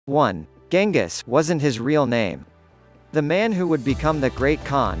1. Genghis wasn't his real name. The man who would become the Great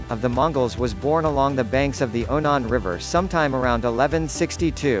Khan of the Mongols was born along the banks of the Onon River sometime around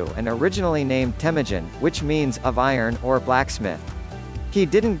 1162 and originally named Temujin, which means of iron or blacksmith. He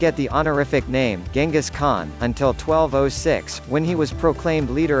didn't get the honorific name Genghis Khan until 1206, when he was proclaimed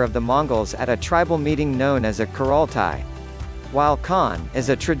leader of the Mongols at a tribal meeting known as a Kurultai. While Khan is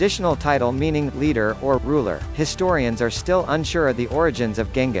a traditional title meaning leader or ruler, historians are still unsure of the origins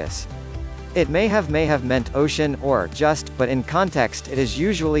of Genghis. It may have meant ocean or just, but in context it is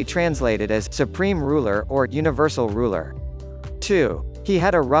usually translated as supreme ruler or universal ruler. 2. He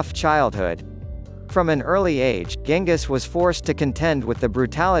had a rough childhood. From an early age, Genghis was forced to contend with the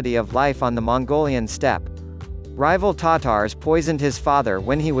brutality of life on the Mongolian steppe. Rival Tatars poisoned his father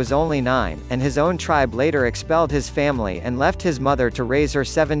when he was only 9, and his own tribe later expelled his family and left his mother to raise her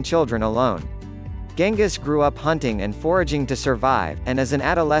 7 children alone. Genghis grew up hunting and foraging to survive, and as an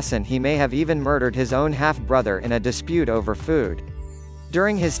adolescent he may have even murdered his own half-brother in a dispute over food.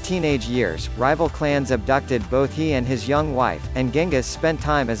 During his teenage years, rival clans abducted both he and his young wife, and Genghis spent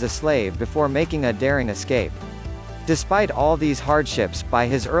time as a slave before making a daring escape. Despite all these hardships, by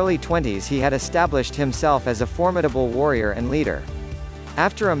his early 20s he had established himself as a formidable warrior and leader.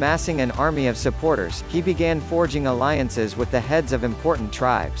 After amassing an army of supporters, he began forging alliances with the heads of important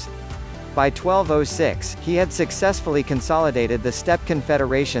tribes. By 1206, he had successfully consolidated the steppe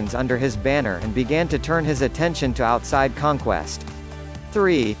confederations under his banner and began to turn his attention to outside conquest.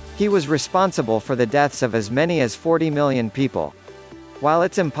 3. He was responsible for the deaths of as many as 40 million people. While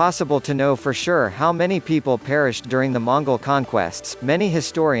it's impossible to know for sure how many people perished during the Mongol conquests, many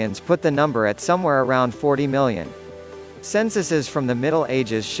historians put the number at somewhere around 40 million. Censuses from the Middle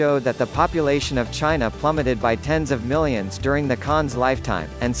Ages showed that the population of China plummeted by tens of millions during the Khan's lifetime,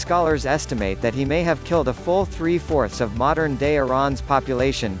 and scholars estimate that he may have killed a full 3/4 of modern-day Iran's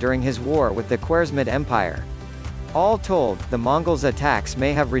population during his war with the Khwarezmid Empire. All told, the Mongols' attacks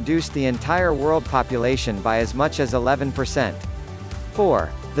may have reduced the entire world population by as much as 11%. 4.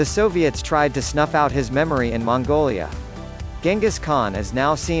 The Soviets tried to snuff out his memory in Mongolia. Genghis Khan is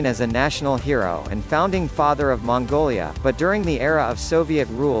now seen as a national hero and founding father of Mongolia, but during the era of Soviet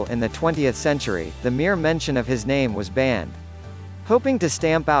rule in the 20th century, the mere mention of his name was banned. Hoping to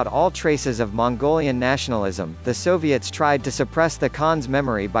stamp out all traces of Mongolian nationalism, the Soviets tried to suppress the Khan's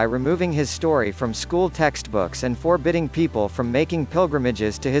memory by removing his story from school textbooks and forbidding people from making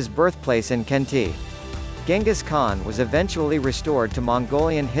pilgrimages to his birthplace in Khenti. Genghis Khan was eventually restored to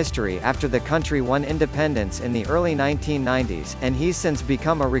Mongolian history after the country won independence in the early 1990s, and he's since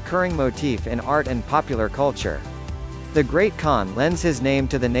become a recurring motif in art and popular culture. The Great Khan lends his name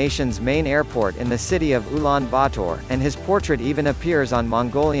to the nation's main airport in the city of Ulaanbaatar, and his portrait even appears on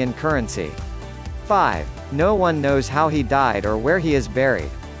Mongolian currency. 5. No one knows how he died or where he is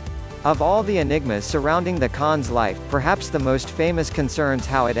buried. Of all the enigmas surrounding the Khan's life, perhaps the most famous concerns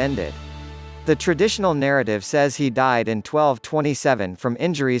how it ended. The traditional narrative says he died in 1227 from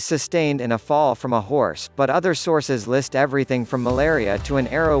injuries sustained in a fall from a horse, but other sources list everything from malaria to an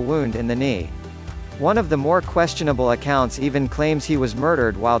arrow wound in the knee. One of the more questionable accounts even claims he was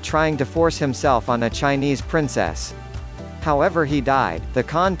murdered while trying to force himself on a Chinese princess. However he died, the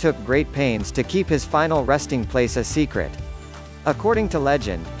Khan took great pains to keep his final resting place a secret. According to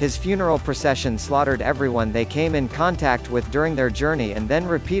legend, his funeral procession slaughtered everyone they came in contact with during their journey and then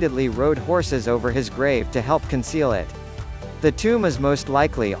repeatedly rode horses over his grave to help conceal it. The tomb is most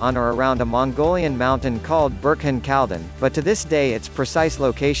likely on or around a Mongolian mountain called Burkhan Khaldan, but to this day its precise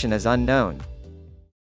location is unknown.